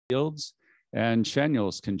EXP-fields and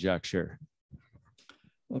Schanuel's conjecture.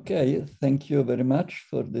 Okay, thank you very much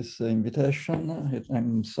for this invitation.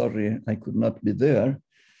 I'm sorry I could not be there,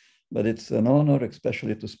 but it's an honor,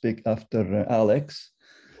 especially to speak after Alex.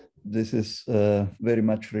 This is very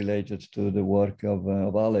much related to the work of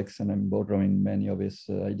Alex, and I'm borrowing many of his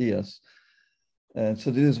ideas.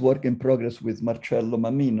 So this is work in progress with Marcello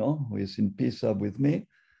Mamino, who is in Pisa with me.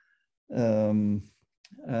 Let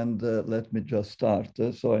me just start.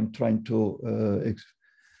 So I'm trying to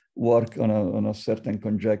work on a certain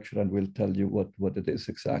conjecture, and we'll tell you what it is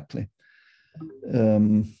exactly.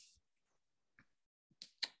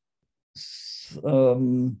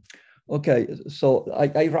 Okay, so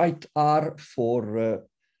I write R for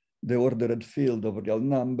the ordered field of real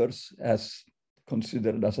numbers as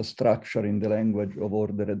considered as a structure in the language of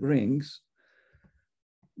ordered rings.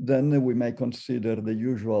 Then we may consider the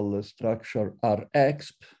usual structure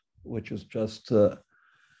Rexp, which is just the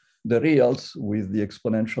reals with the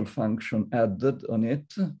exponential function added on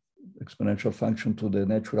it, exponential function to the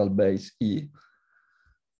natural base E.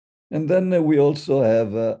 And then we also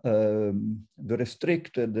have the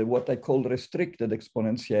restricted, what I call restricted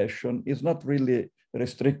exponentiation is not really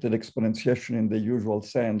restricted exponentiation in the usual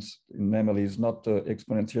sense, namely is not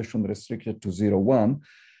exponentiation restricted to 0, 1,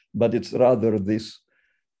 but it's rather this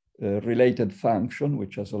related function,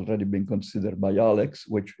 which has already been considered by Alex,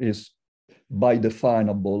 which is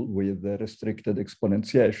bidefinable with the restricted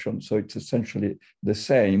exponentiation. So it's essentially the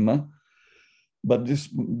same, but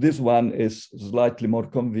this one is slightly more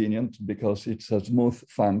convenient because it's a smooth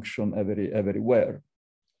function everywhere.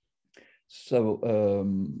 So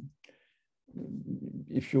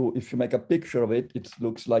if you make a picture of it, it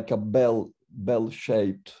looks like a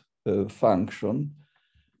bell-shaped function,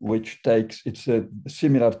 which takes, it's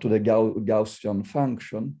similar to the Gaussian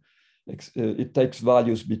function. It takes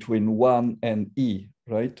values between 1 and E,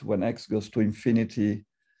 right? When x goes to infinity,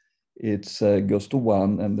 it goes to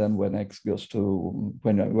 1, and then when x goes to,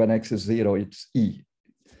 when x is 0, it's E.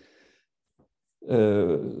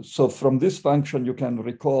 So from this function, you can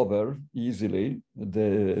recover easily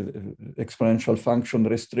the exponential function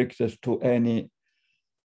restricted to any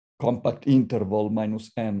compact interval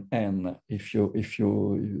minus n if you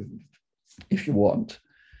want.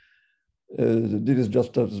 This is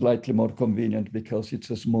just slightly more convenient because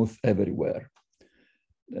it's a smooth everywhere.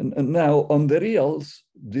 And now on the reals,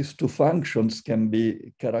 these two functions can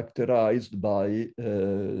be characterized by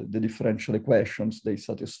the differential equations they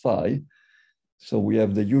satisfy. So we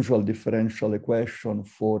have the usual differential equation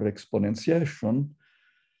for exponentiation.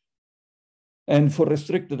 And for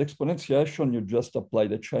restricted exponentiation, you just apply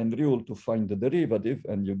the chain rule to find the derivative,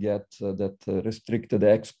 and you get that restricted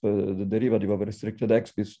exp, the derivative of restricted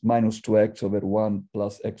exp is minus 2x over 1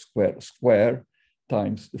 plus x squared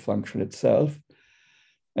times the function itself.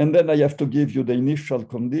 And then I have to give you the initial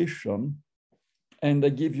condition, and I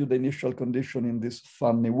give you the initial condition in this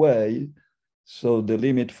funny way. So the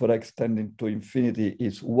limit for x tending to infinity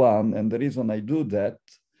is 1, and the reason I do that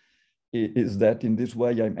is that in this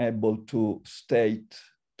way I'm able to state,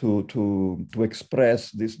 to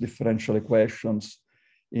express these differential equations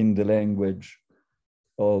in the language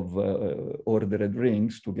of ordered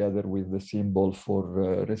rings together with the symbol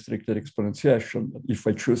for restricted exponentiation. If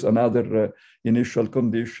I choose another initial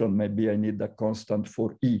condition, maybe I need a constant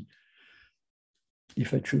for E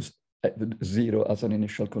if I choose 0 as an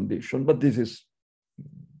initial condition, but this is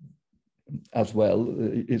as well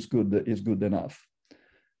is good enough.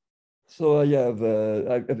 So I have,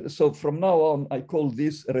 so from now on, I call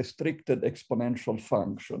this restricted exponential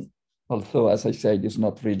function. Although, as I said, it's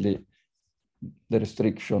not really the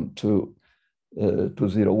restriction to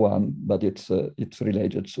 0, 1, but it's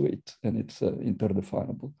related to it, and it's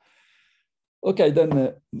interdefinable. Okay,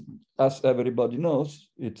 then, as everybody knows,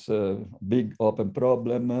 it's a big open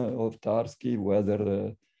problem of Tarski,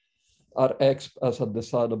 whether Rx as a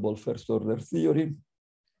decidable first-order theory,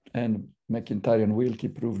 and McIntyre and Wilkie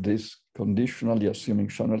proved this conditionally, assuming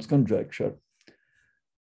Schanuel's conjecture.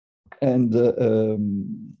 And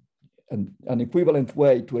an equivalent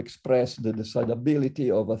way to express the decidability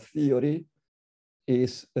of a theory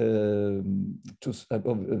is a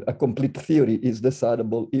complete theory is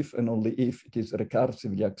decidable if and only if it is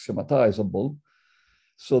recursively axiomatizable.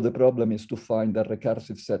 So the problem is to find a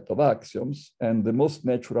recursive set of axioms, and the most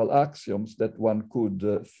natural axioms that one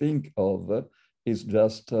could think of is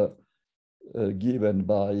just given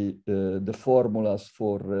by the formulas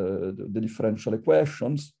for the differential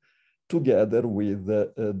equations together with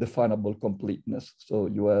definable completeness. So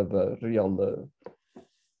you have a real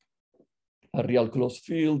a real closed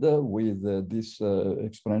field with this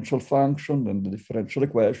exponential function and the differential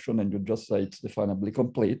equation, and you just say it's definably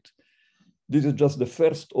complete. This is just the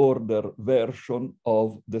first order version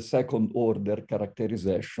of the second order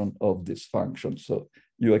characterization of this function. So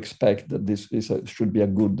you expect that this should be a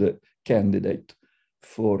good candidate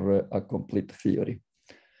for a complete theory.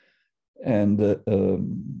 And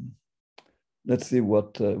let's see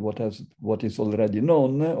what is already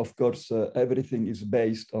known. Of course, everything is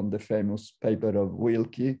based on the famous paper of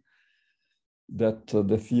Wilkie, that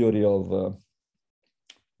the theory of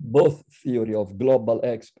both theory of global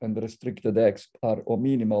exp and restricted exp are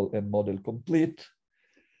ominimal and model complete.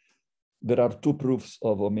 There are two proofs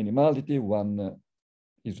of ominimality. One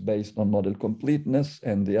is based on model completeness,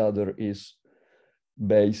 and the other is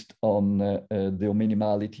based on the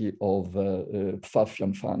ominimality of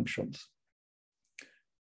Pfaffian functions.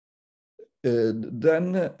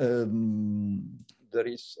 Then there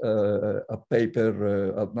is a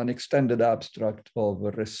paper, an extended abstract of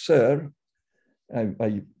Resser.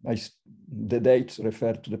 The dates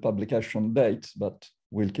refer to the publication dates, but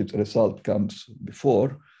Wilkie's result comes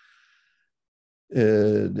before.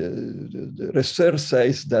 The Resser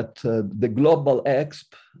says that the global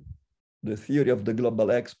exp, the theory of the global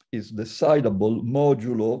exp, is decidable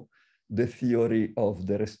modulo the theory of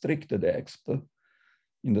the restricted exp,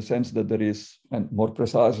 in the sense that there is, and more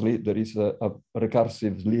precisely, there is a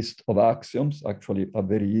recursive list of axioms, actually a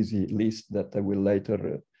very easy list that I will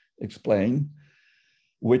later explain,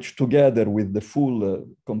 which together with the full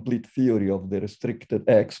complete theory of the restricted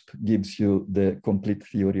exp gives you the complete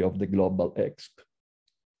theory of the global exp.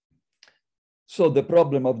 So the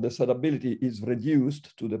problem of decidability is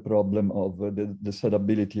reduced to the problem of the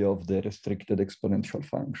decidability of the restricted exponential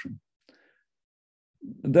function.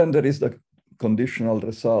 Then there is the conditional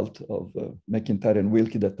result of McIntyre and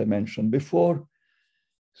Wilkie that I mentioned before.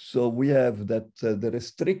 So we have that the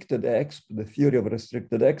restricted exp, the theory of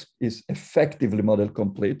restricted exp, is effectively model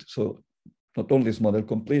complete. So not only is model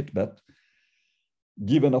complete, but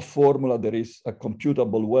given a formula, there is a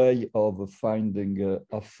computable way of finding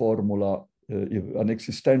a formula, an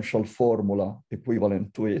existential formula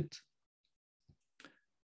equivalent to it.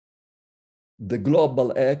 The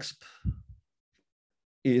global exp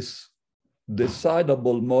is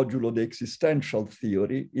decidable modulo the existential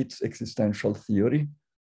theory, its existential theory.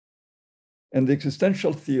 And the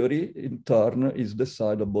existential theory, in turn, is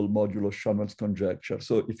decidable modulo Schanuel's conjecture.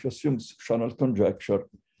 So if you assume Schanuel's conjecture,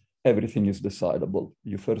 everything is decidable.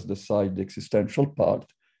 You first decide the existential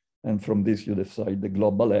part, and from this you decide the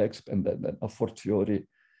global exp, and then a fortiori,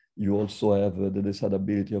 you also have the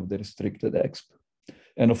decidability of the restricted exp.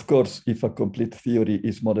 And of course, if a complete theory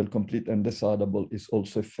is model complete and decidable, it's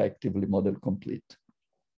also effectively model complete.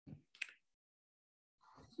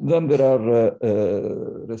 Then there are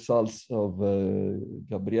results of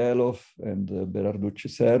Gabrielov and Berarducci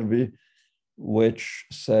Servi, which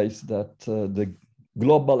says that the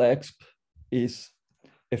global exp is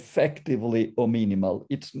effectively ominimal.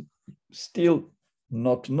 It's still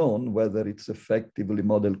not known whether it's effectively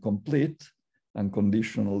model complete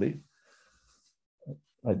unconditionally,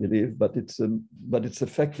 I believe, but it's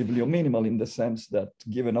effectively ominimal in the sense that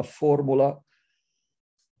given a formula,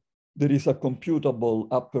 there is a computable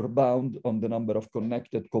upper bound on the number of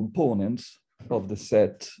connected components of the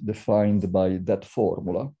set defined by that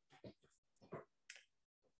formula.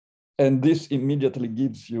 And this immediately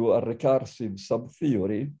gives you a recursive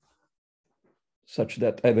subtheory such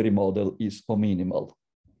that every model is ominimal.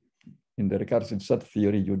 In the recursive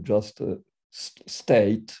subtheory, you just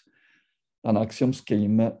state an axiom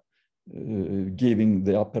scheme giving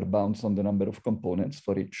the upper bounds on the number of components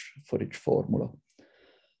for each formula.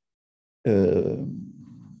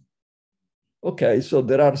 Okay, so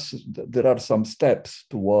there are some steps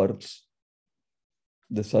towards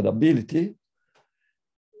decidability.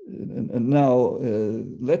 And now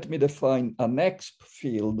let me define an exp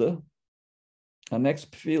field. An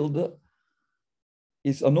exp field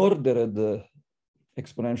is an ordered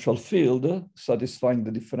exponential field satisfying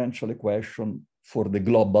the differential equation for the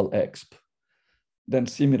global exp. Then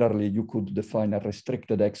similarly, you could define a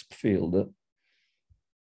restricted exp field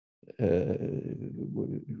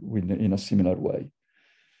in a similar way.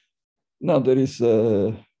 Now there is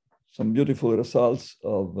some beautiful results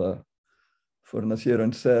of Fornaciero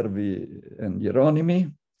and Servi and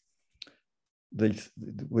Hieronymi,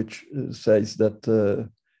 which says that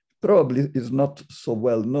probably is not so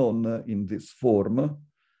well known in this form,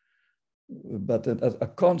 but as a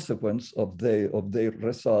consequence of their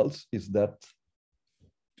results is that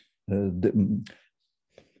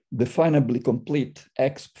definably complete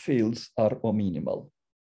exp fields are ominimal.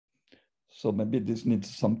 So maybe this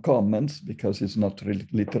needs some comments because it's not really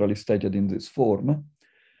literally stated in this form.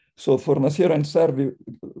 So Fornaciero and Servi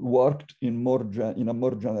worked in a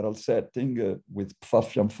more general setting with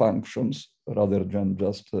Pfaffian functions rather than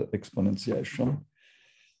just exponentiation.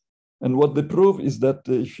 And what they prove is that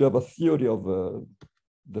if you have a theory of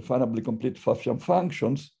definably complete Pfaffian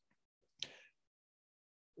functions,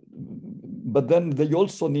 but then they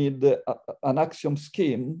also need an axiom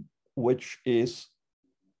scheme which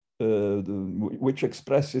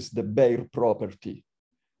expresses the Bayer property.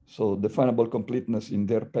 So definable completeness in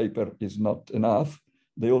their paper is not enough.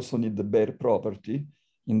 They also need the Bayer property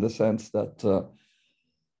in the sense that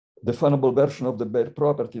definable version of the Bayer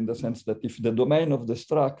property in the sense that if the domain of the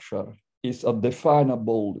structure is a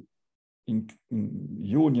definable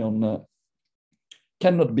union,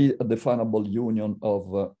 cannot be a definable union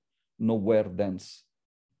of nowhere dense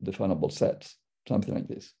definable sets, something like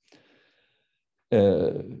this.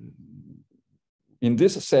 In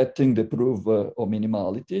this setting, they prove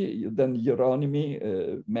ominimality. Then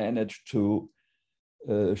Hieronymi managed to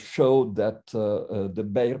show that the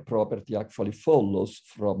Bayer property actually follows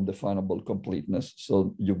from definable completeness.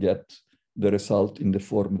 So you get the result in the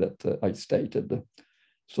form that I stated.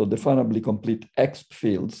 So definably complete EXP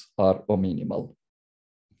fields are ominimal.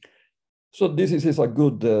 So this is a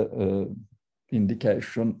good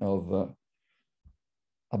indication of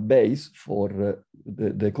a base for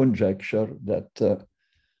the conjecture that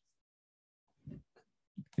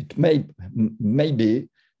it may be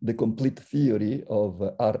the complete theory of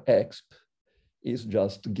Rexp is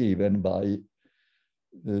just given by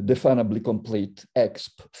definably complete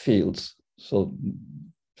exp fields. So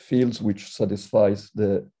fields which satisfies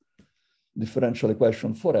the differential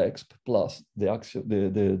equation for exp plus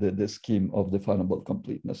the scheme of definable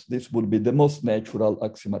completeness. This would be the most natural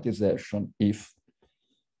axiomatization if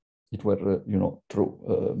it were, true.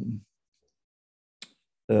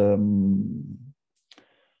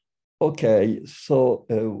 Okay, so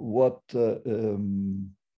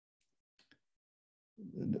an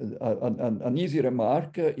easy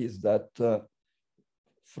remark is that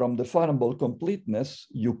from definable completeness,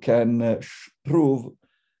 you can prove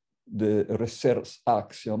the research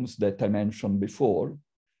axioms that I mentioned before,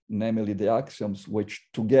 namely the axioms which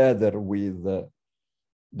together with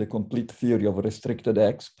the complete theory of restricted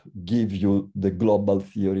exp give you the global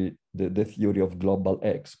theory, the theory of global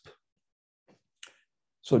exp.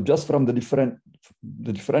 So just from the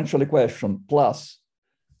differential equation plus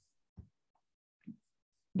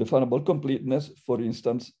definable completeness, for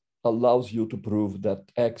instance, allows you to prove that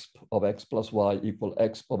exp of x plus y equal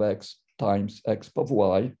exp of x times exp of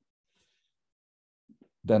y.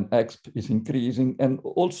 Then exp is increasing. And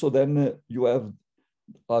also then you have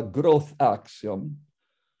a growth axiom,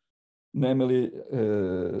 namely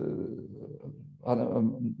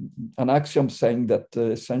an axiom saying that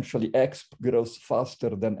essentially exp grows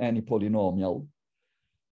faster than any polynomial.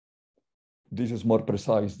 This is more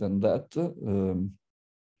precise than that.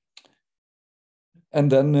 And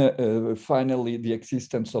then finally, the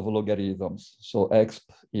existence of logarithms. So exp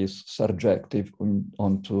is surjective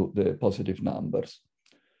onto the positive numbers.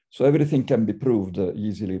 So everything can be proved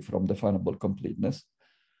easily from definable completeness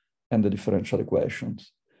and the differential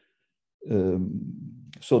equations.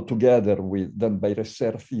 So together with, then by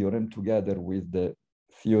Resser theorem, together with the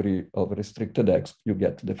theory of restricted exp, you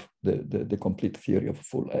get the complete theory of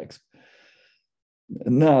full exp.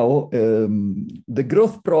 Now, the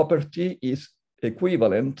growth property is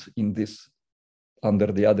equivalent in this,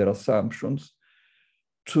 under the other assumptions,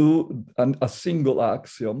 to a single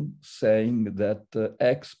axiom saying that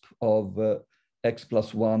exp of x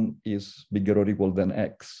plus 1 is bigger or equal than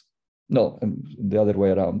x. No, the other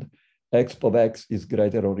way around. Exp of x is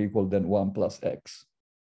greater or equal than 1 plus x.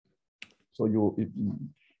 So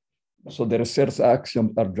so the research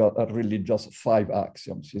axioms are really just 5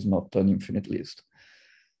 axioms. It's not an infinite list.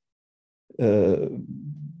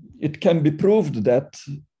 It can be proved that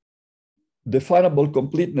definable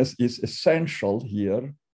completeness is essential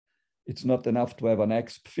here. It's not enough to have an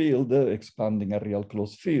exp field expanding a real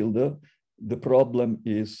closed field. The problem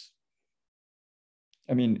is,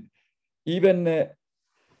 I mean, even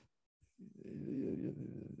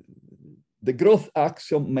the growth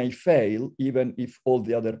axiom may fail even if all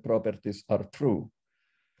the other properties are true.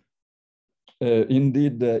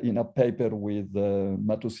 Indeed, in a paper with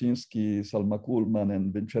Matuszynski, Salma Kuhlman,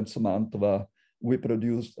 and Vincenzo Mantova, we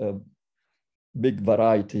produced a big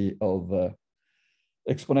variety of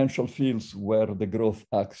exponential fields where the growth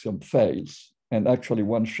axiom fails. And actually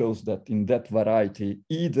one shows that in that variety,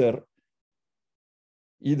 either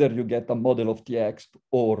you get a model of the exp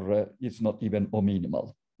or it's not even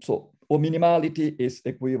ominimal. So ominimality is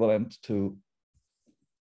equivalent to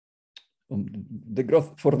the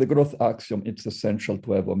growth. For the growth axiom, it's essential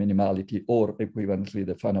to have ominimality or equivalently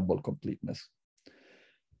definable completeness.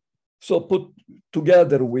 So put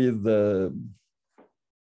together with the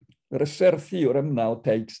Resser theorem now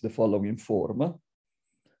takes the following form,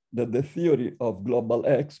 that the theory of global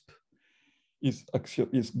exp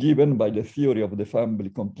is given by the theory of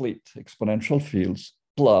definably complete exponential fields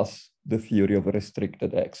plus the theory of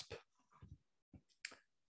restricted exp.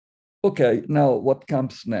 Okay, now what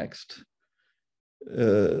comes next?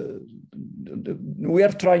 We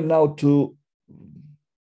are trying now to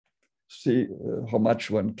see how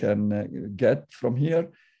much one can get from here.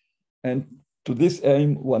 And to this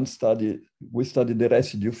aim, we study the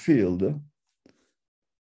residue field.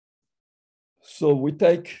 So we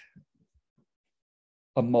take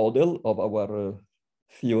a model of our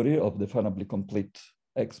theory of definably complete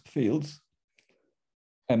exp fields,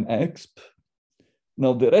 mexp.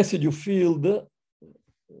 Now the residue field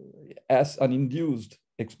has an induced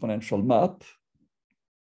exponential map.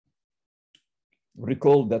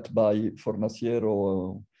 Recall that by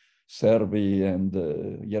Fornaciero, Servi, and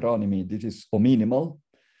Hieronymi, this is ominimal.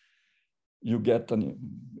 You get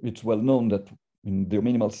it's well known that in the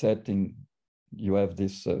ominimal setting, you have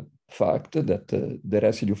this fact that the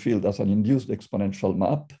residue field has an induced exponential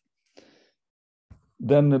map.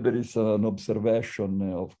 Then there is an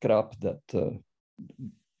observation of Krapp that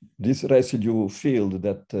this residue field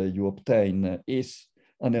that you obtain is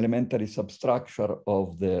an elementary substructure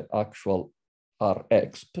of the actual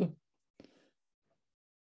Rexp.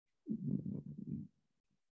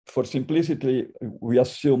 For simplicity, we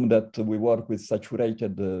assume that we work with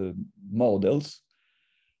saturated models.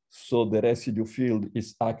 So the residue field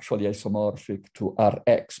is actually isomorphic to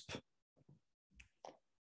Rexp.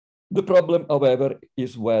 The problem, however,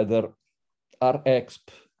 is whether Rexp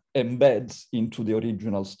embeds into the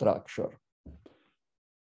original structure,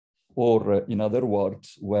 or in other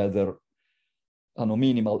words, whether an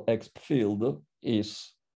ominimal exp field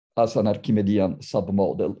is as an Archimedean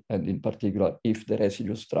submodel, and in particular, if the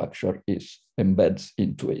residue structure embeds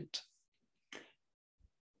into it.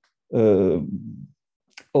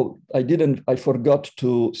 I forgot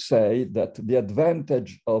to say that the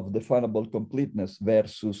advantage of definable completeness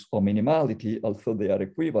versus ominimality, although they are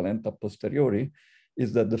equivalent a posteriori,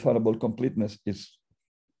 is that definable completeness is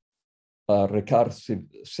a recursive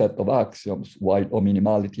set of axioms, while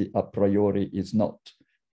ominimality a priori is not.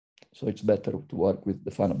 So it's better to work with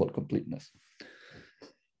definable completeness.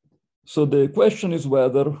 So the question is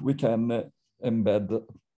whether we can embed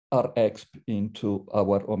Rexp into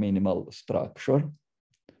our ominimal structure.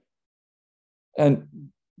 And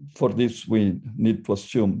for this, we need to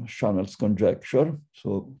assume Schanuel's conjecture.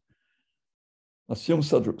 So assume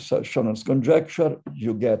Schanuel's conjecture,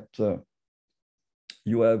 you get,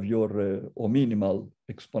 you have your ominimal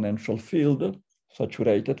exponential field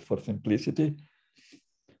saturated for simplicity.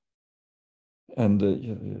 And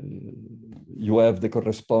you have the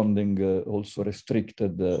corresponding also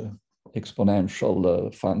restricted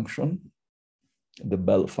exponential function, the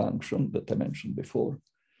Bell function that I mentioned before.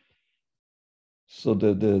 So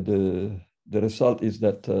the result is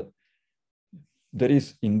that there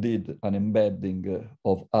is indeed an embedding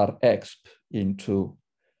of Rexp into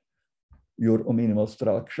your ominimal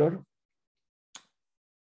structure.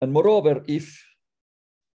 And moreover, if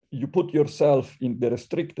you put yourself in the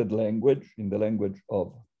restricted language, in the language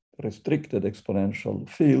of restricted exponential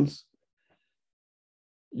fields,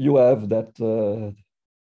 you have that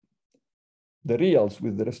the reals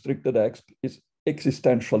with the restricted exp is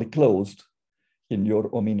existentially closed in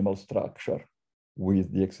your ominimal structure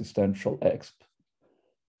with the existential exp.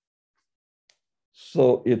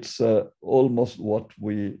 So it's almost what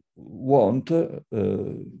we want.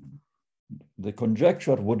 The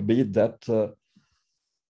conjecture would be that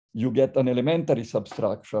you get an elementary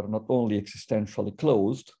substructure, not only existentially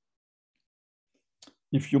closed.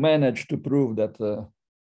 If you manage to prove that the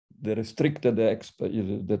restricted exp,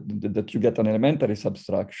 that you get an elementary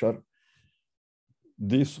substructure,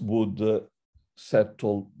 this would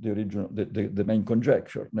settle the original, the main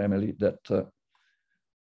conjecture, namely that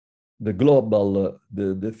the global,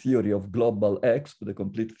 the theory of global exp, the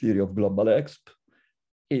complete theory of global exp,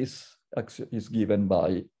 is given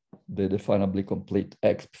by the definably complete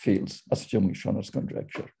exp fields, assuming Schanuel's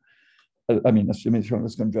conjecture. Assuming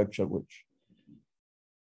Schanuel's conjecture, which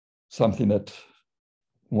something that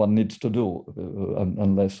one needs to do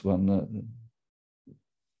unless one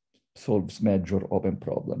solves major open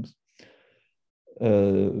problems.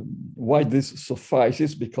 Why this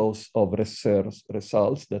suffices? Because of Resser's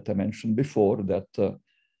results that I mentioned before, that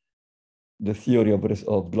the theory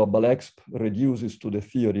of global exp reduces to the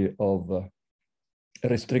theory of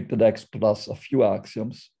restricted exp plus a few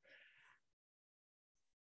axioms.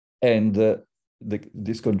 And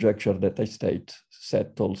this conjecture that I state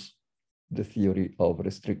settles the theory of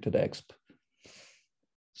restricted exp.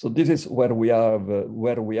 So this is where we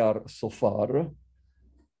are so far.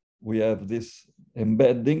 We have this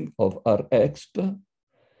embedding of Rexp,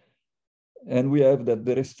 and we have that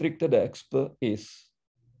the restricted exp is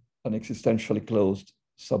an existentially closed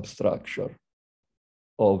substructure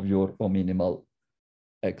of your ominimal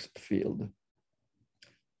exp field.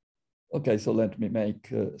 Okay, so let me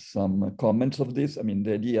make some comments of this. I mean,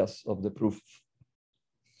 the ideas of the proof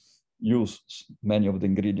use many of the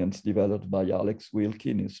ingredients developed by Alex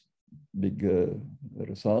Wilkie in his big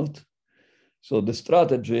result. So the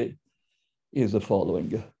strategy is the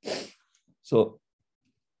following. So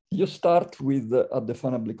you start with a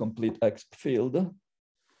definably complete exp field.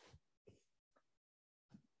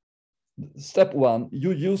 Step one,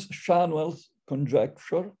 you use Schanuel's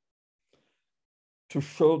conjecture to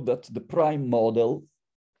show that the prime model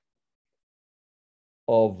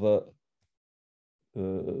of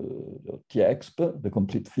T-exp, the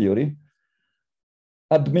complete theory,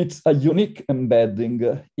 admits a unique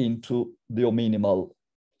embedding into the ominimal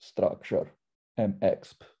structure,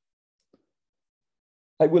 M-exp.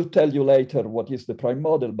 I will tell you later what is the prime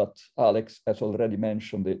model, but Alex has already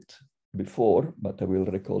mentioned it before, but I will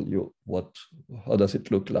recall you how does it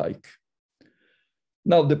look like.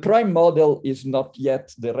 Now, the prime model is not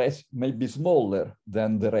yet maybe smaller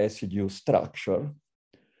than the residue structure.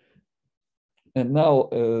 And now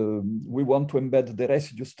we want to embed the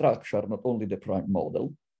residue structure, not only the prime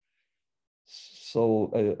model.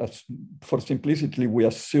 So for simplicity, we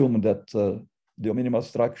assume that the ominimal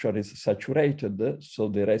structure is saturated. So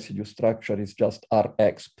the residue structure is just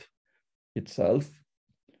Rexp itself.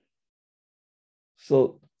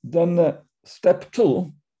 So then step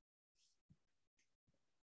two,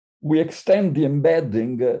 we extend the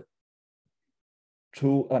embedding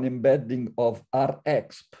to an embedding of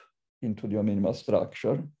Rexp into the ominimal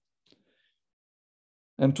structure.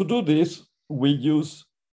 And to do this, we use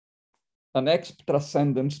an exp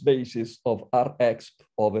transcendence basis of Rexp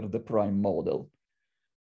over the prime model.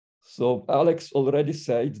 So Alex already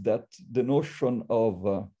said that the notion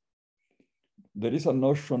of, there is a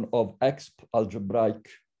notion of exp algebraic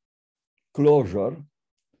closure.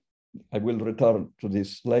 I will return to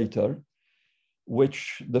this later,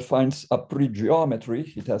 which defines a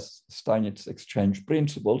pre-geometry. It has Steinitz exchange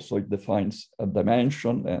principle, so it defines a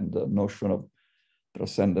dimension and a notion of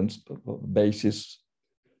transcendence basis,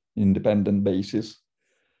 independent basis.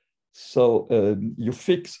 So you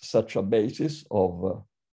fix such a basis of,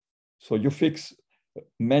 so you fix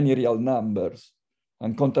many real numbers,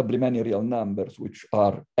 uncountably many real numbers, which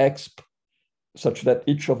are exp, such that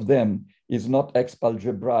each of them is not exp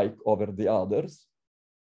algebraic over the others.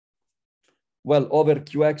 Well, over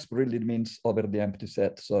Qexp really means over the empty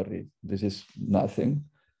set. Sorry, this is nothing.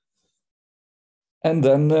 And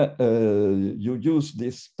then you use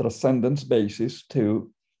this transcendence basis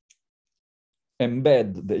to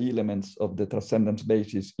embed the elements of the transcendence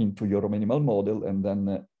basis into your minimal model, and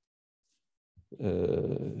then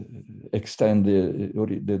extend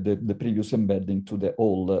the previous embedding to the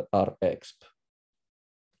whole Rexp.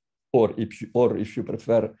 Or if you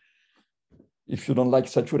prefer, if you don't like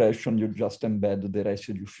saturation, you just embed the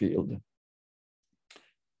residue field.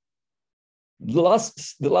 The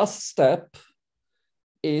last step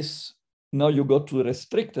is now you go to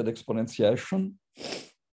restricted exponentiation.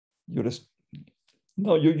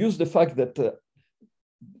 Now you use the fact that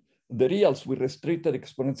the reals with restricted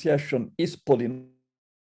exponentiation is polynomial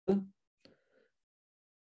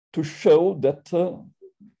to show that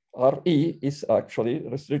Re is actually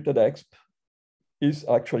restricted exp is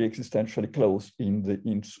actually existentially closed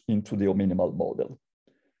into the ominimal model.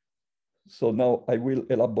 So now I will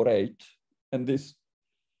elaborate, and this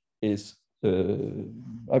is,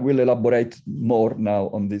 I will elaborate more now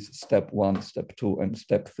on this step 1, step 2, and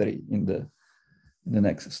step 3 in the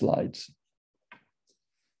next slides.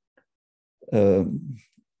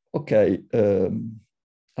 Okay,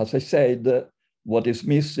 as I said, what is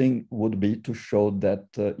missing would be to show that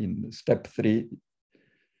in step 3,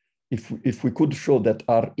 if we could show that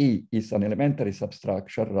Re is an elementary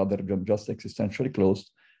substructure rather than just existentially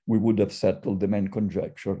closed, we would have settled the main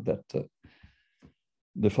conjecture that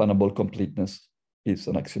definable completeness is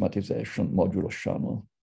an axiomatization modulo Schanuel.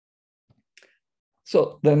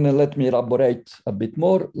 So then let me elaborate a bit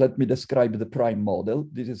more. Let me describe the prime model.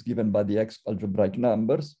 This is given by the exp algebraic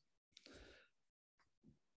numbers.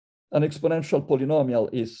 An exponential polynomial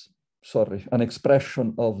is an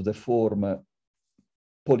expression of the form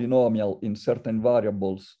polynomial in certain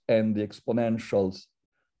variables and the exponentials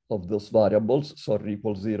of those variables, sorry,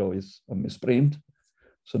 equals 0 is a misprint.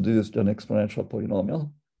 So this is an exponential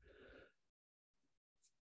polynomial.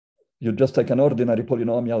 You just take an ordinary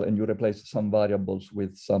polynomial and you replace some variables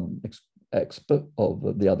with some exp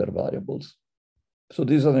of the other variables. So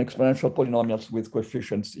these are exponential polynomials with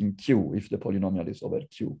coefficients in Q if the polynomial is over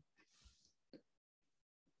Q.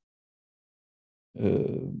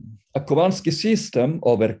 A Kovansky system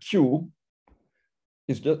over Q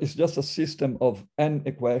is just a system of n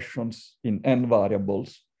equations in n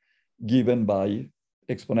variables given by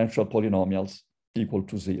exponential polynomials equal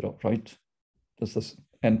to 0, right? Just as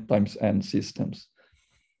n times n systems.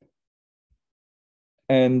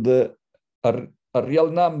 And a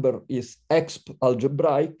real number is exp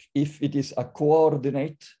algebraic if it is a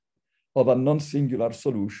coordinate of a non-singular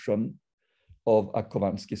solution of a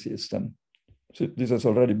Kovansky system. So this has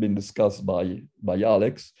already been discussed by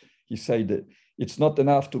Alex. He said that it's not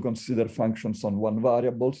enough to consider functions on one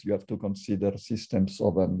variable. You have to consider systems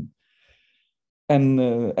of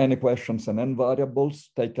n equations and n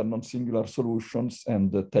variables, take a non-singular solutions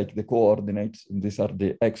and take the coordinates. And these are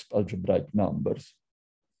the exp algebraic numbers.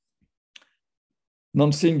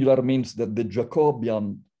 Non-singular means that the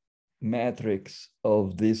Jacobian matrix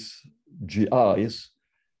of these GIs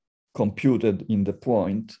computed in the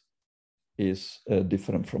point is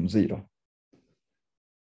different from 0.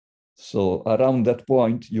 So around that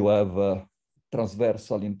point, you have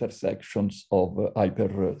transversal intersections of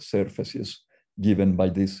hypersurfaces given by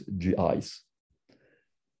these GIs.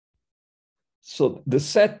 So the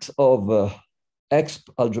set of exp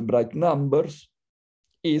algebraic numbers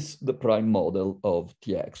is the prime model of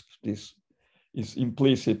T-exp. This is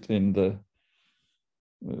implicit in the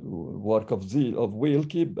work of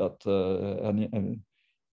Wilkie, but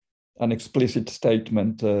an explicit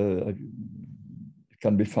statement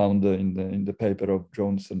can be found in the paper of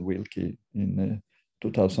Jones and Wilkie in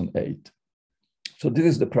 2008. So this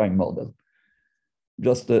is the prime model,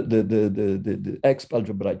 just the exp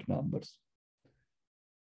algebraic numbers.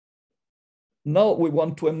 Now we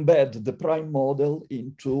want to embed the prime model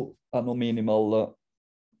into a nominimal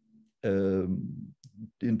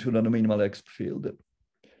exp field.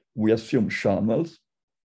 We assume Schanuels.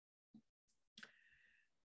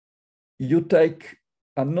 You take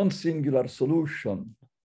a non-singular solution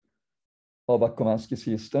of a Kovansky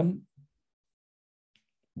system,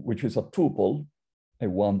 which is a tuple,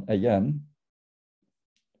 A1, AN.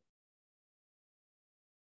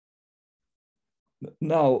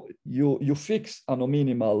 Now you fix a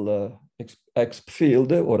nominimal exp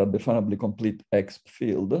field or a definably complete exp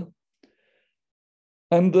field,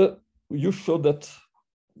 and we show that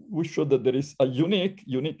there is a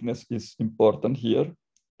uniqueness is important here,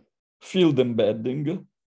 field embedding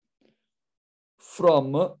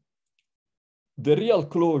from the real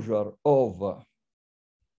closure of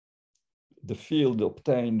the field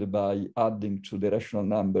obtained by adding to the rational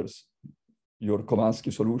numbers your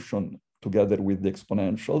Kovansky solution together with the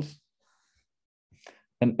exponentials.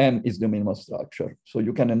 And M is the minimal structure. So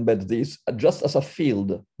you can embed this just as a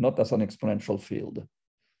field, not as an exponential field.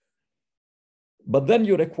 But then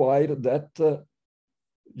you require that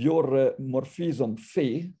your morphism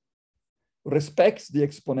phi respects the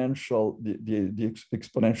exponential, the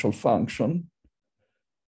exponential function,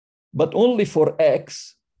 but only for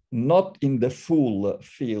X, not in the full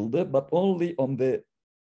field, but only on the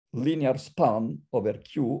linear span over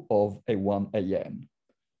Q of A1 AN.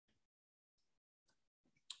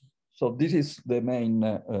 So this is the main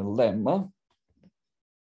lemma.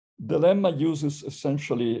 The lemma uses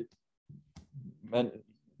essentially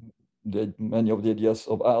many of the ideas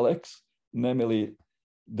of Alex, namely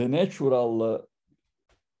the natural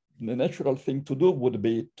thing to do would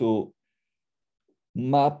be to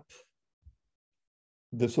map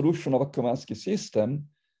the solution of a Kovansky system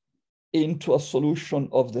into a solution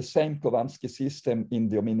of the same Kovansky system in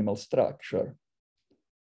the minimal structure.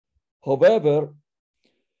 However,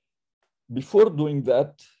 before doing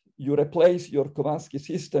that, you replace your Kovansky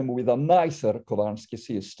system with a nicer Kovansky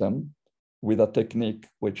system with a technique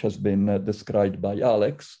which has been described by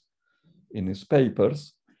Alex in his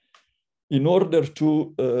papers, in order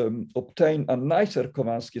to obtain a nicer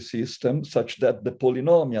Kovansky system such that the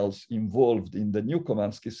polynomials involved in the new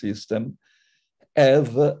Kovansky system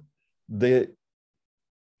have the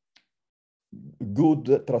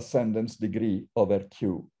good transcendence degree over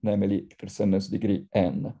Q, namely transcendence degree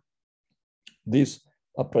n. This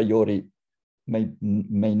a priori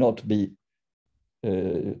may not be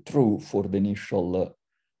true for the initial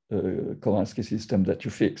Kovansky system that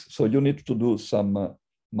you fix. So you need to do some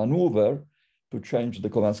maneuver to change the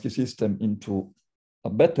Kovansky system into a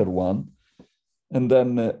better one. And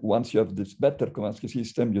then once you have this better Kovansky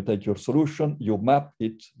system, you take your solution, you map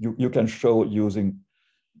it, you can show using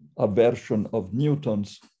a version of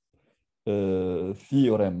Newton's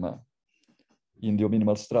theorem in the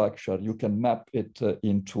minimal structure, you can map it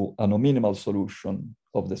into a minimal solution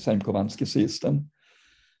of the same Kovansky system.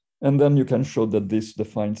 And then you can show that this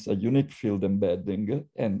defines a unique field embedding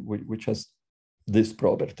and which has this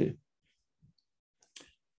property.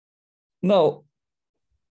 Now,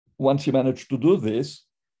 once you manage to do this,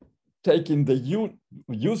 taking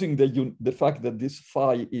using the fact that this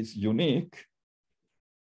phi is unique,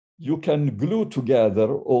 you can glue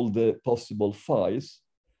together all the possible phis,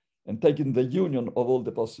 and taking the union of all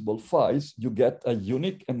the possible phis, you get a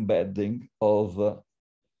unique embedding of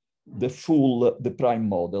the prime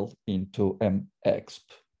model into MXP.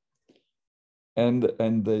 And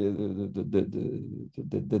the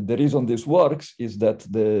reason this works is that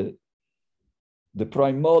the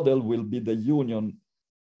prime model will be the union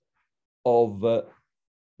of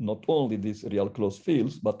not only these real closed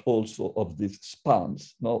fields, but also of these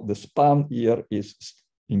spans. Now, the span here is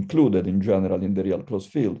included in general in the real closed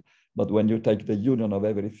field, but when you take the union of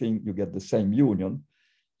everything, you get the same union,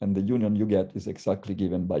 and the union you get is exactly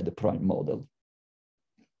given by the prime model.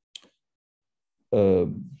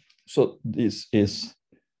 So this is,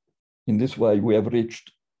 in this way, we have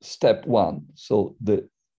reached step one. So the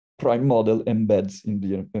prime model embeds in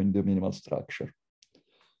the minimal structure.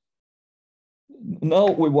 Now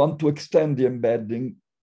we want to extend the embedding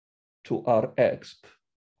to RXP.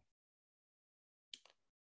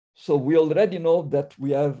 So we already know that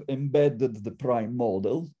we have embedded the prime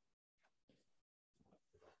model,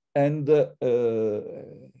 and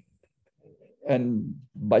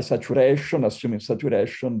by saturation, assuming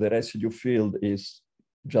saturation, the residue field is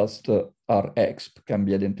just Rexp, can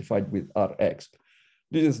be identified with Rexp.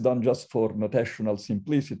 This is done just for notational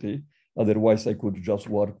simplicity. Otherwise, I could just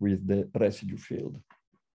work with the residue field.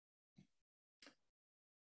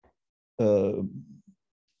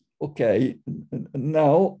 Okay,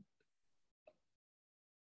 now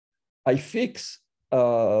I fix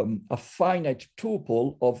a finite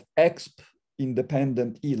tuple of exp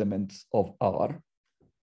independent elements of R.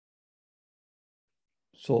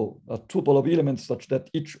 So a tuple of elements such that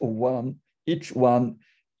each one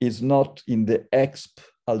is not in the exp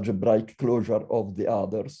algebraic closure of the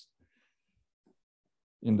others,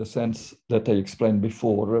 in the sense that I explained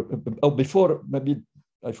before. Oh, before, maybe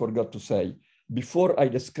I forgot to say, before I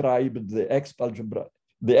described the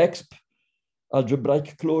exp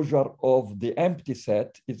algebraic closure of the empty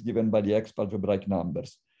set is given by the exp algebraic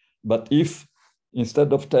numbers. But if if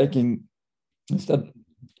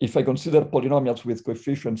I consider polynomials with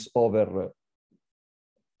coefficients over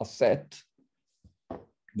a set,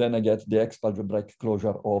 then I get the exp algebraic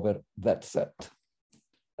closure over that set,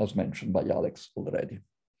 as mentioned by Alex already.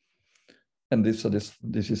 And this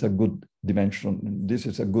is a good dimension. This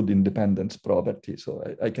is a good independence property, so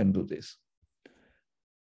I can do this.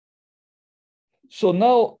 So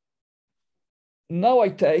now I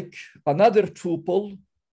take another tuple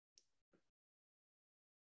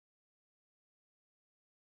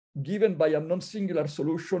given by a non-singular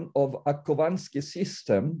solution of a Kovansky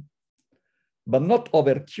system, but not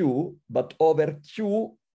over Q, but over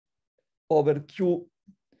Q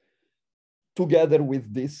together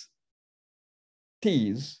with these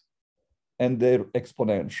T's and their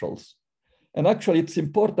exponentials. And actually, it's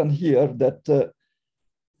important here that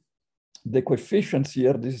the coefficients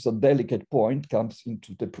here, this is a delicate point, comes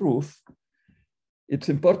into the proof. It's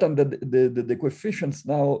important that the coefficients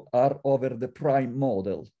now are over the prime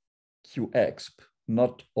model, Qexp,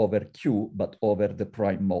 not over Q, but over the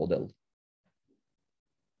prime model.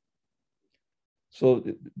 So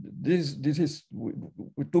this is, we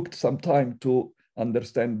took some time to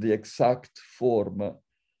understand the exact form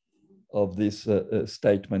of this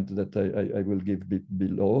statement that I will give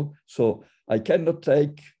below. So I cannot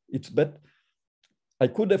take, I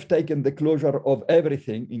could have taken the closure of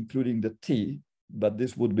everything, including the T, but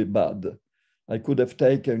this would be bad. I could have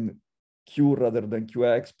taken Q rather than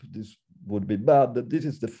Qexp, this would be bad. This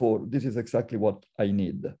is exactly what I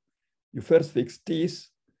need. You first fix T's,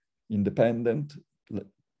 independent,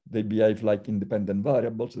 they behave like independent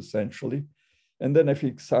variables essentially. And then I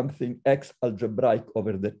fix something X algebraic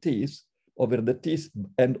over the T's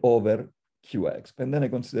and over Qexp. And then I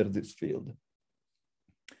consider this field.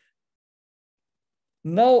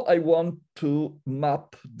 Now I want to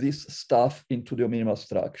map this stuff into the minimal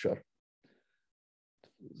structure.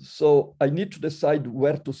 So I need to decide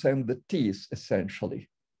where to send the T's essentially.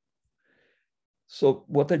 So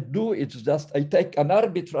what I do is just I take an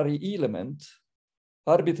arbitrary elements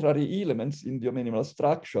in the minimal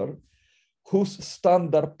structure whose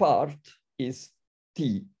standard part is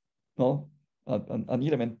T, no? An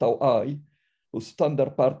element tau I whose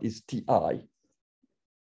standard part is Ti.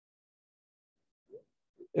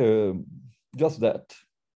 Just that.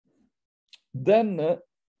 Then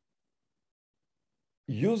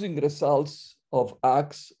using results of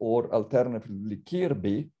Axe or alternatively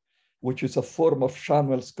Kirby, which is a form of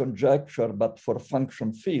Schanuel's conjecture, but for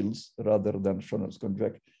function fields rather than Schanuel's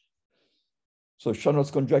conjecture. So Schanuel's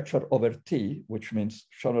conjecture over T, which means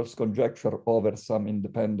Schanuel's conjecture over some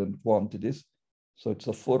independent quantities. So it's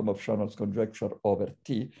a form of Schanuel's conjecture over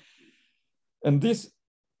T. And this,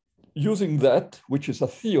 using that, which is a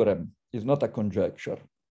theorem, is not a conjecture.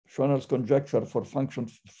 Schanuel's conjecture for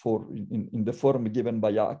functions in the form given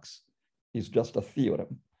by Axe is just a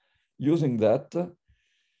theorem. Using that,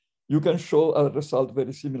 you can show a result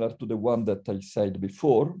very similar to the one that I said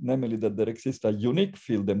before, namely that there exists a unique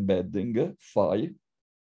field embedding, phi,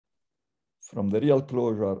 from the real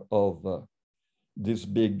closure of this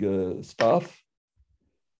big stuff,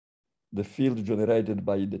 the field generated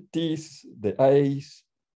by the T's, the A's,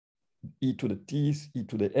 e to the T's, e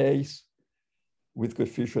to the A's, with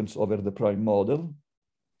coefficients over the prime model.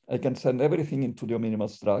 I can send everything into the minimal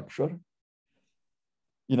structure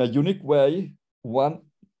in a unique way,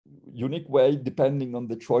 depending on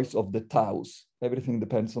the choice of the taus. Everything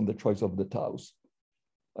depends on the choice of the taus.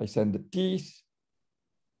 I send the T's,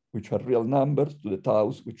 which are real numbers, to the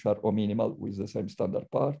taus, which are O-minimal with the same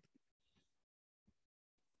standard part.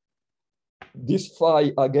 This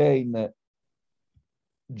phi, again,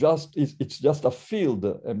 it's just a field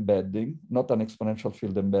embedding, not an exponential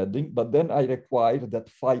field embedding, but then I require that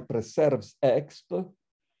phi preserves exp,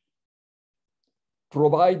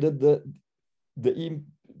 provided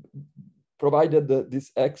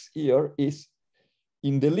this x here is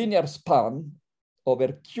in the linear span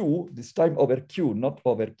over Q, this time over Q, not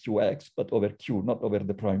over Qx, but over Q, not over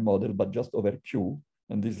the prime model, but just over Q.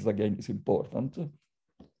 And this is, again, is important.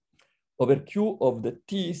 Over Q of the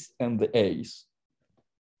T's and the A's.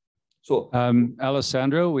 So,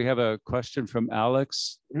 Alessandro, we have a question from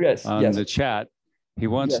Alex on the chat. He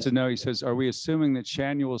wants to know, he says, are we assuming that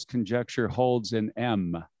Schanuel's conjecture holds in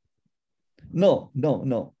M? No,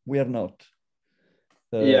 we are not.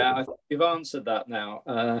 Yeah, you've answered that now.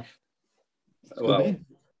 Well,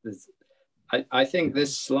 I think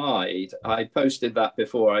this slide, I posted that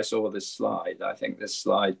before I saw this slide. I think this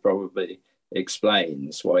slide probably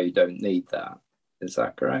explains why you don't need that. Is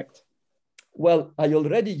that correct? Well, I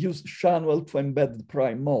already used Schanuel to embed the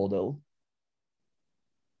prime model.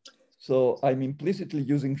 So I'm implicitly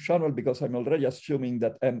using Schanuel because I'm already assuming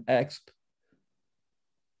that MX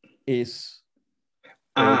is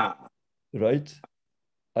right.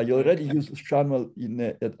 I already used Schanuel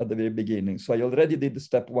at the very beginning. So I already did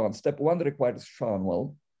step one. Step one requires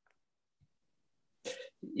Schanuel.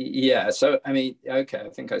 Yeah, so I mean, okay, I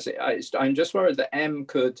think I see. I'm just worried that M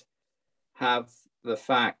could have the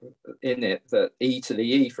fact in it that e to the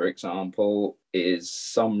e, for example, is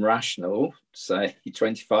some rational, say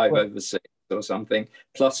 25 over 6 or something,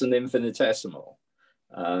 plus an infinitesimal.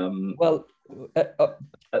 Well,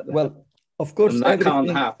 of course, and that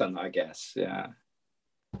can't happen, I guess. Yeah.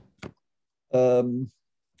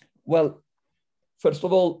 Well, first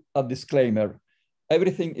of all, a disclaimer.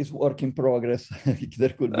 Everything is work in progress. There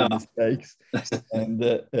could be mistakes, and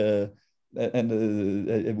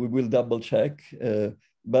we will double check.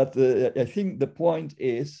 But I think the point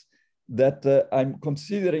is that I'm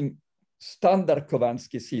considering standard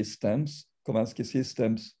Khovansky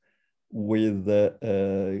systems with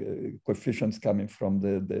coefficients coming from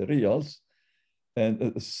the reals.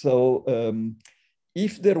 And so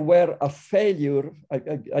if there were a failure,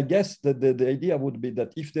 I guess that the idea would be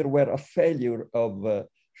that if there were a failure of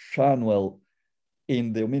Schanuel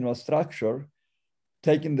in the minimal structure,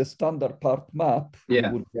 taking the standard part map, you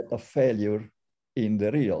would get a failure in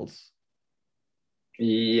the reals.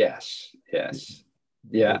 Yes.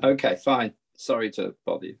 Yeah, okay, fine. Sorry to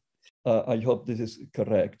bother you. I hope this is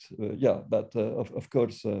correct. Yeah, but of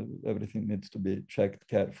course, everything needs to be checked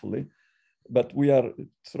carefully. But we are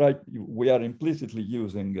implicitly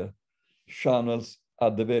using Schanuel's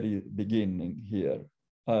at the very beginning here.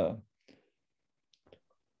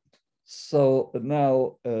 So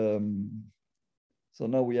now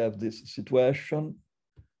we have this situation,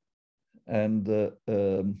 and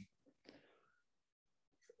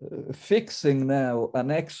fixing now an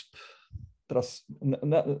exp.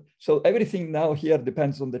 So everything now here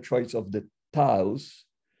depends on the choice of the taus.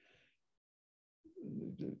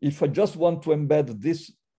 If I just want to embed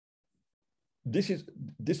this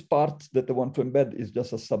this part that I want to embed is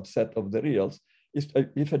just a subset of the reals.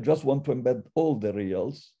 If I just want to embed all the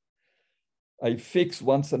reals, I fix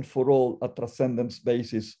once and for all a transcendence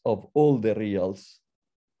basis of all the reals.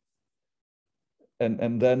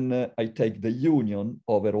 And then I take the union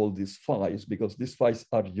over all these phi's, because these phi's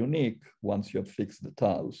are unique once you have fixed the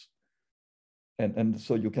taus. And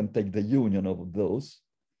so you can take the union of those.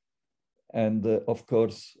 And of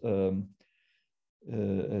course, and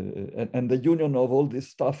the union of all this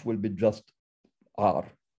stuff will be just R.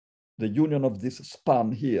 The union of this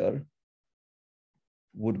span here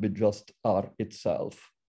would be just R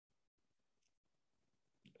itself.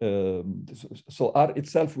 So R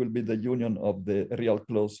itself will be the union of the real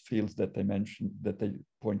closed fields that I mentioned, that I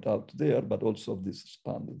point out there, but also of this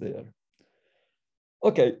span there.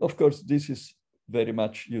 Okay, of course, this is very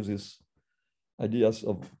much uses ideas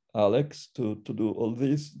of Alex to do all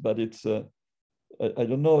this, but it's, I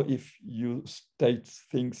don't know if you state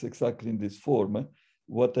things exactly in this form.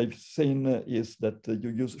 What I've seen is that you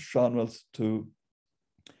use Schanuels to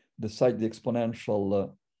decide the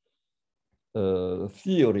exponential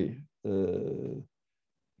theory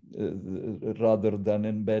rather than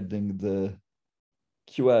embedding the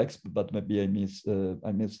QX, but maybe I missed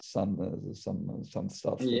some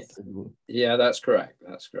stuff. Yeah. Yeah, that's correct.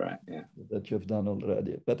 That's correct. Yeah, that you've done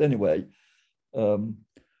already. But anyway,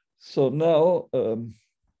 so now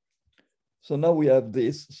we have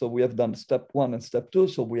this. So we have done step 1 and step 2.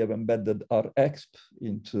 So we have embedded our exp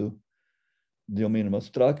into the minimal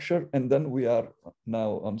structure, and then we are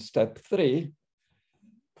now on step 3.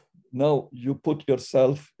 Now you put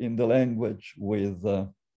yourself in the language with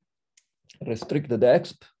restricted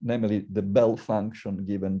exp, namely the Bell function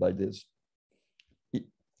given by this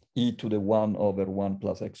e to the 1 over 1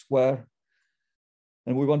 plus x squared.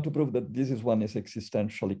 And we want to prove that this one is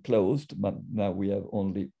existentially closed, but now we have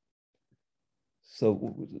only,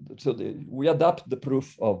 we adapt the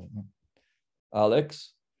proof of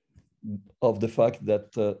Alex of the fact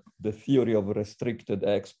that the theory of restricted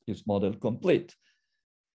exp is model complete.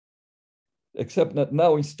 Except that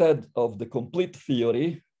now, instead of the complete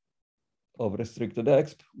theory of restricted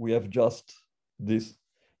exp, we have just this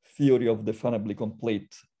theory of definably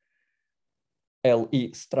complete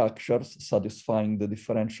LE structures satisfying the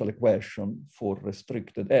differential equation for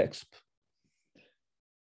restricted exp.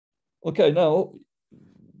 Okay, now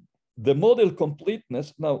the model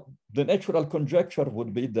completeness, now the natural conjecture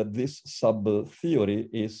would be that this sub-theory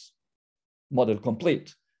is model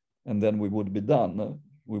complete, and then we would be done.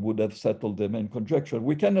 We would have settled the main conjecture.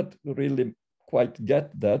 We cannot really quite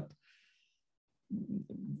get that,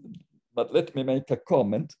 but let me make a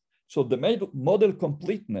comment. So the model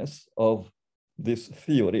completeness of this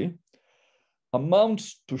theory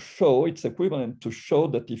amounts to show, it's equivalent to show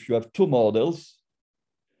that if you have 2 models,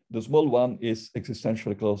 the small one is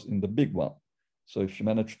existentially closed in the big one. So if you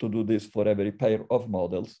manage to do this for every pair of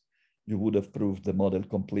models, you would have proved the model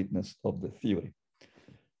completeness of the theory.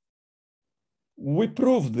 We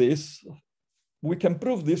prove this, we can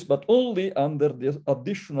prove this, but only under the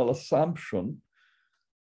additional assumption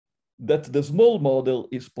that the small model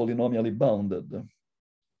is polynomially bounded.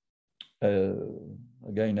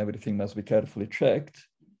 Again, everything must be carefully checked.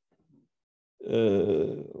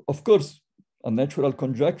 Of course, a natural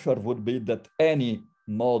conjecture would be that any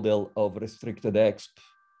model of restricted exp,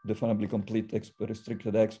 definably complete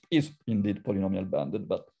restricted exp, is indeed polynomial bounded,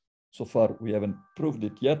 but so far we haven't proved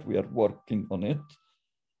it yet. We are working on it.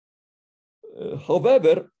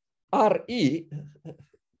 However, RE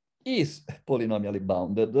is polynomially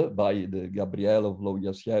bounded by the Gabrielov,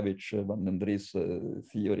 Lojasiewicz, Van den Dries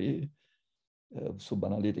theory of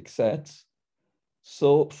subanalytic sets.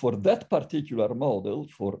 So for that particular model,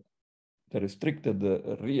 for the restricted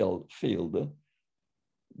real field,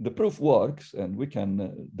 the proof works, and we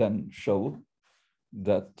can then show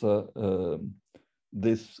that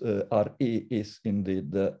this RE is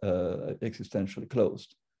indeed existentially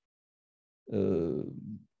closed.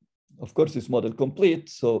 Of course, it's model complete,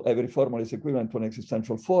 so every formula is equivalent to an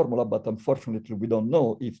existential formula, but unfortunately, we don't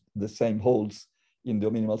know if the same holds in the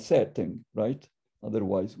minimal setting, right?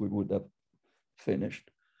 Otherwise, we would have finished.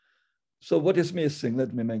 So what is missing?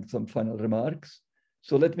 Let me make some final remarks.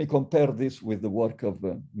 So let me compare this with the work of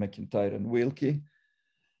McIntyre and Wilkie.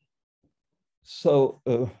 So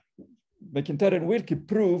McIntyre and Wilkie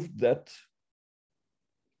proved that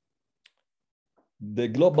the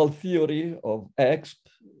global theory of exp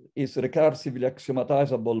is recursively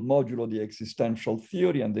axiomatizable modulo the existential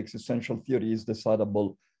theory, and the existential theory is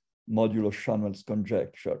decidable modulo Schanuel's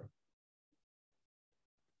conjecture.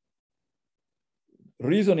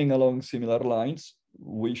 Reasoning along similar lines,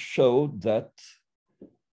 we show that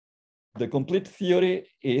the complete theory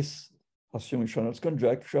is, assuming Schanuel's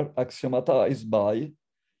conjecture, axiomatized by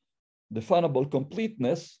definable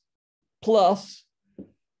completeness plus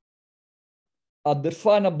a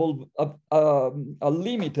definable, a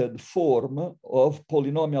limited form of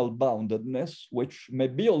polynomial boundedness, which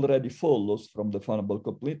maybe already follows from definable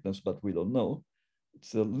completeness, but we don't know.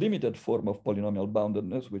 It's a limited form of polynomial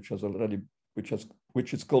boundedness, which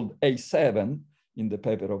is called A7 in the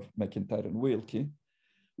paper of McIntyre and Wilkie,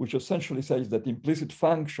 which essentially says that implicit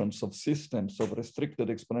functions of systems of restricted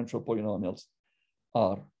exponential polynomials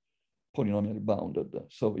are polynomially bounded.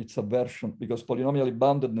 So it's a version, because polynomially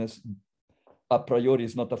boundedness a priori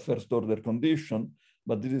is not a first order condition,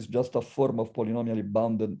 but this is just a form of polynomially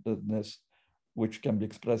boundedness which can be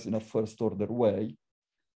expressed in a first order way.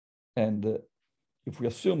 And if we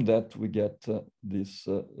assume that, we get this.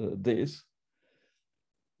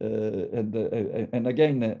 And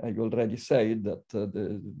again, I already said that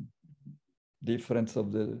the difference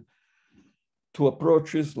of the two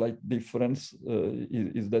approaches, like difference,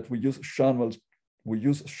 is that we use Schanuel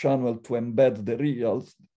to embed the real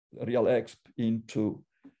exp into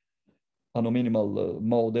a nominimal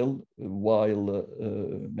model, while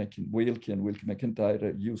Wilkie and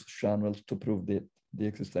Wilkie-McIntyre use Schanuel to prove that the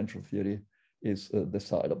existential theory is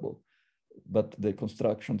decidable, but the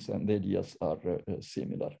constructions and the ideas are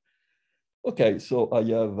similar. Okay, so I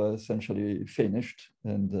have essentially finished,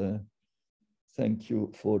 and thank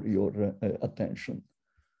you for your attention.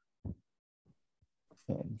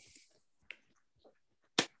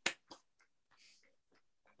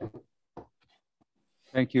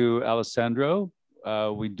 Thank you, Alessandro.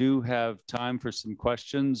 We do have time for some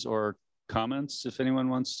questions or comments if anyone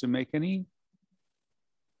wants to make any.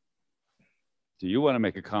 Do you want to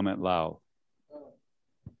make a comment, Lau?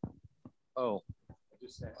 Oh,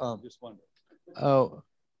 just wondering.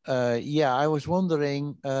 Yeah, I was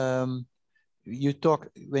wondering, when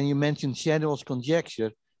you mentioned Schanuel's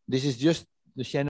conjecture, this is just the Schanuel